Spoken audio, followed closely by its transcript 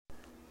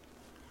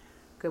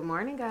Good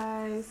morning,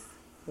 guys.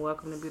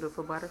 Welcome to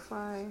Beautiful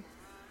Butterfly.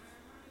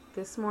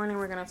 This morning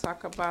we're going to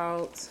talk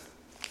about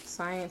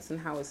science and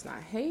how it's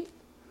not hate.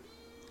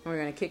 And we're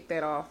going to kick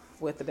that off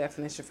with the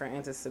definition for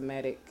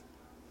anti-Semitic: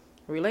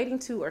 relating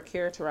to or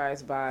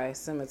characterized by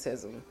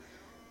Semitism,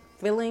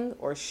 feeling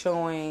or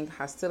showing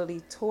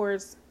hostility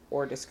towards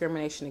or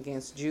discrimination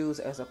against Jews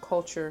as a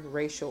culture,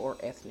 racial, or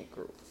ethnic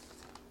group.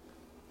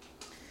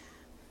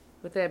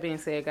 With that being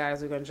said,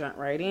 guys, we're going to jump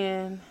right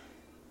in.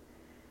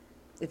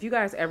 If you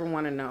guys ever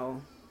want to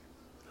know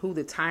who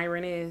the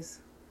tyrant is,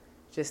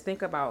 just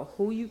think about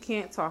who you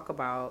can't talk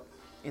about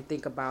and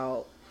think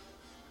about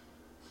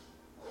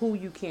who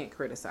you can't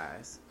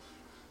criticize.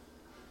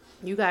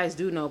 You guys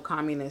do know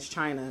communist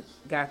China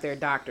got their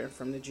doctrine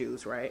from the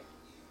Jews, right?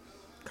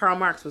 Karl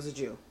Marx was a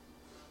Jew.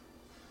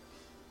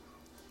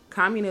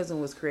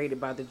 Communism was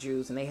created by the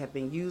Jews, and they have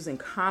been using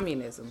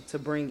communism to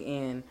bring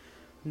in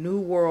New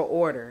World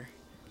Order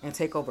and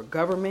take over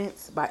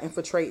governments by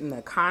infiltrating the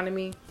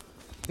economy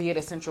via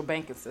the central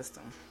banking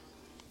system.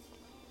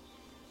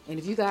 And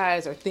if you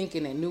guys are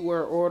thinking that New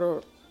World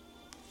Order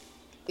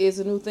is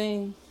a new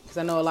thing, because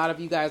I know a lot of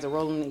you guys are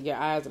rolling your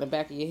eyes in the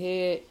back of your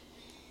head,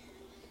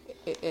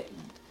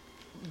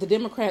 the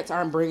Democrats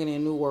aren't bringing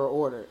in New World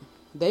Order.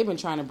 They've been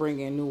trying to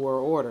bring in New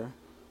World Order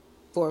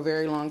for a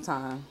very long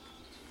time.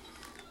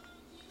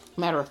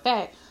 Matter of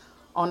fact,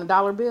 on the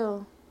dollar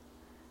bill,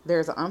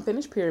 there's an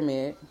unfinished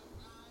pyramid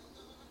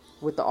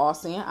with the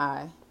all-seeing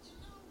eye.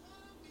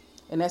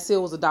 And that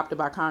seal was adopted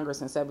by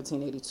Congress in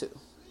 1782.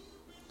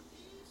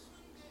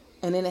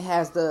 And then it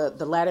has the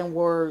Latin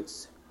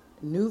words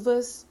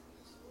Novus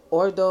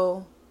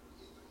Ordo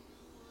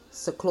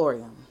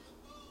Seclorum,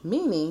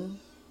 meaning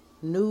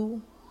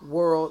New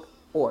World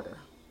Order.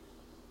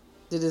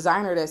 The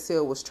designer of that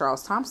seal was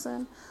Charles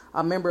Thompson,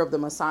 a member of the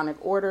Masonic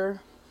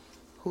Order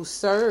who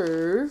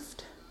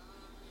served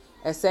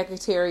as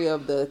Secretary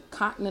of the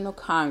Continental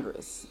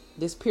Congress.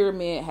 This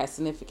pyramid has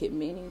significant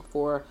meaning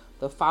for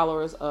the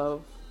followers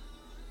of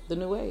the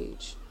New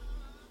Age.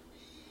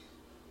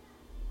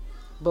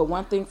 But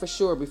one thing for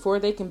sure, before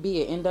they can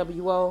be an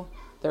NWO,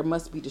 there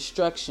must be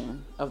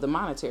destruction of the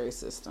monetary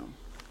system.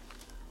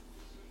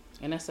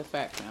 And that's a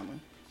fact, family.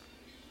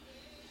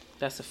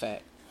 That's a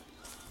fact.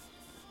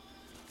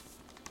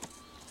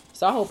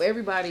 So I hope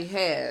everybody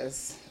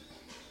has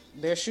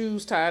their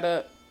shoes tied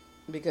up,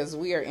 because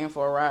we are in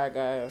for a ride,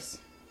 guys.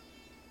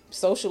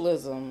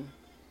 Socialism,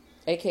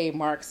 aka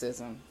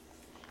Marxism,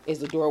 is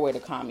the doorway to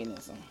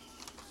communism.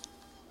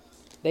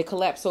 They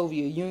collapsed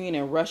Soviet Union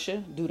and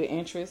Russia due to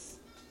interest,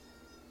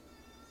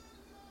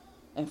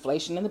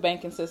 inflation in the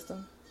banking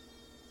system.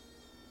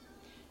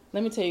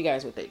 Let me tell you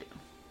guys what they do.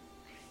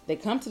 They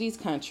come to these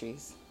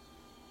countries.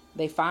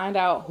 They find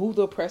out who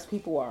the oppressed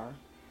people are,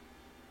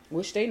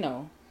 which they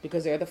know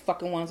because they're the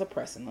fucking ones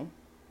oppressing them.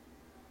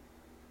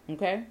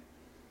 Okay?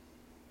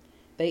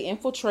 They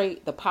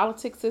infiltrate the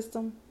politics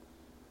system,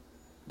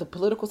 the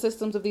political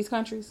systems of these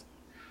countries,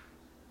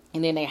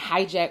 and then they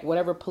hijack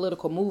whatever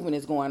political movement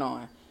is going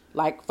on.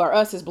 Like for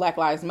us, it's Black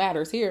Lives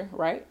Matters here,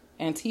 right?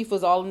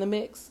 Antifa's all in the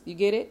mix. You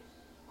get it?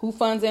 Who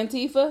funds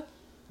Antifa?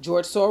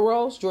 George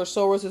Soros. George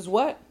Soros is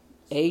what?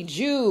 A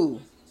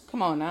Jew.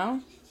 Come on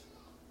now.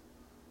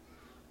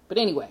 But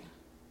anyway,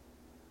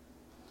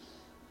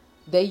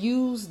 they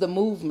use the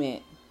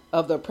movement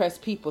of the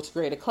oppressed people to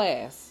create a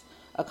class,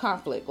 a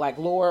conflict, like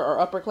lower or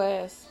upper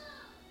class.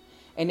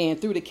 And then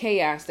through the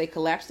chaos, they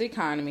collapse the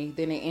economy.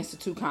 Then they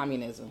institute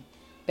communism.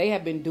 They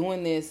have been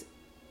doing this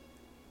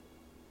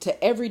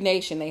to every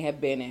nation they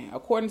have been in.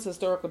 According to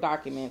historical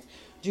documents,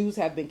 Jews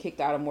have been kicked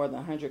out of more than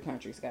 100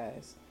 countries,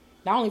 guys.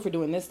 Not only for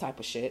doing this type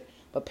of shit,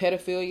 but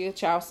pedophilia,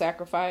 child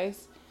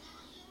sacrifice.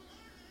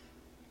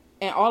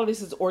 And all of this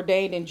is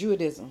ordained in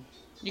Judaism.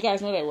 You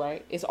guys know that,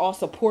 right? It's all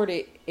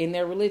supported in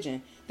their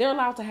religion. They're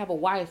allowed to have a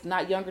wife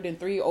not younger than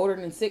 3, older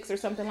than 6 or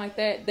something like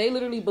that. They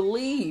literally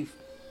believe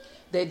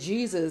that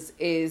Jesus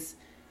is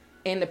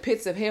in the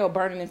pits of hell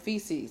burning in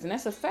feces. And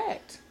that's a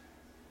fact.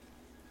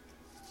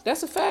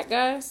 That's a fact,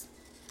 guys.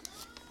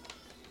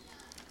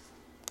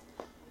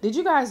 Did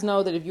you guys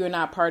know that if you're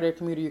not part of their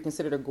community, you're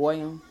considered a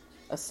goyim,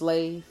 a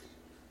slave?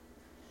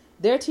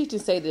 Their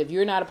teachings say that if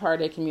you're not a part of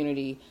their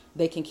community,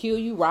 they can kill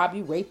you, rob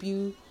you, rape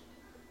you,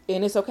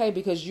 and it's okay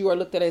because you are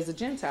looked at as a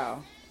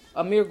Gentile,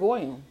 a mere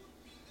goyim.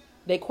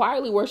 They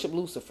quietly worship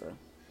Lucifer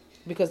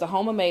because the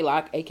Homer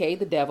Malach, aka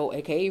the devil,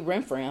 aka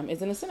Renfram,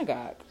 is in a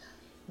synagogue.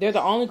 They're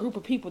the only group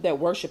of people that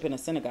worship in a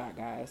synagogue,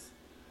 guys.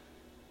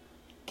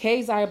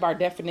 Kazai, by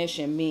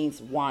definition,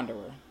 means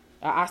wanderer.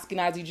 An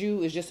Ashkenazi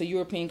Jew is just a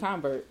European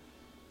convert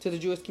to the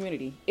Jewish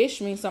community.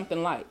 Ish means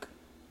something like.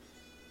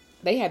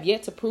 They have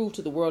yet to prove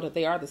to the world that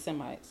they are the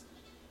Semites.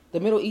 The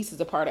Middle East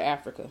is a part of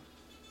Africa.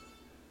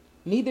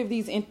 Neither of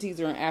these entities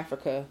are in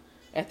Africa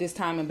at this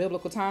time in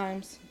biblical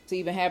times to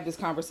even have this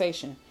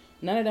conversation.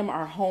 None of them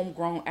are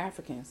homegrown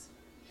Africans.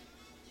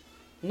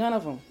 None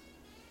of them.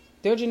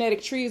 Their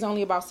genetic tree is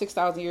only about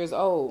 6,000 years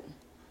old.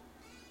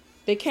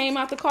 They came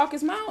out the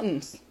Caucasus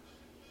Mountains.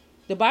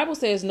 The Bible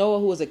says Noah,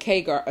 who was a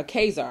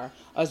Khazar,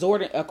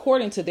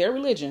 according to their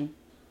religion,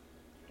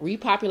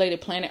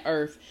 repopulated planet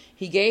Earth.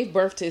 He gave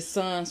birth to his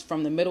sons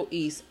from the Middle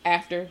East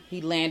after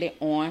he landed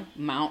on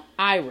Mount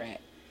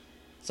Ararat.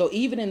 So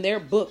even in their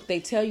book, they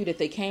tell you that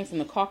they came from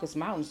the Caucasus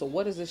Mountains. So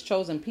what is this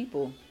chosen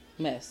people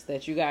mess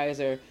that you guys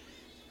are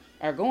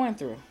going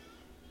through?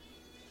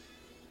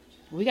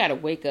 We got to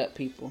wake up,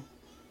 people.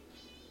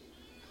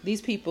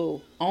 These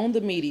people own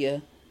the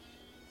media,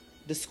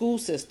 the school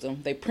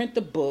system. They print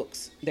the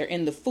books. They're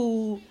in the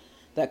food,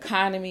 the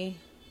economy.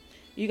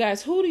 You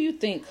guys, who do you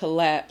think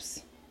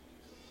collapsed?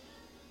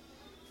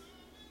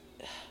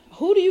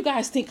 Who do you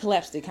guys think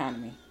collapsed the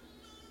economy?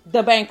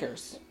 The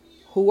bankers.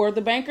 Who are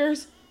the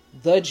bankers?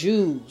 The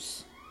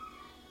Jews.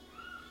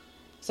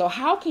 So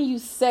how can you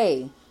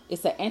say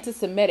it's an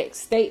anti-Semitic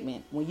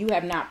statement when you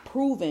have not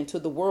proven to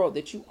the world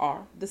that you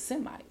are the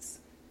Semites?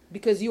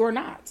 Because you are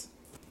not.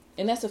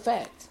 And that's a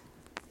fact.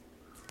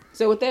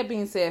 So with that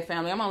being said,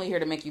 family, I'm only here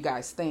to make you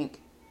guys think.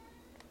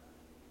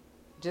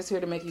 Just here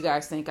to make you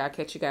guys think. I'll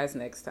catch you guys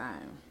next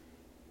time.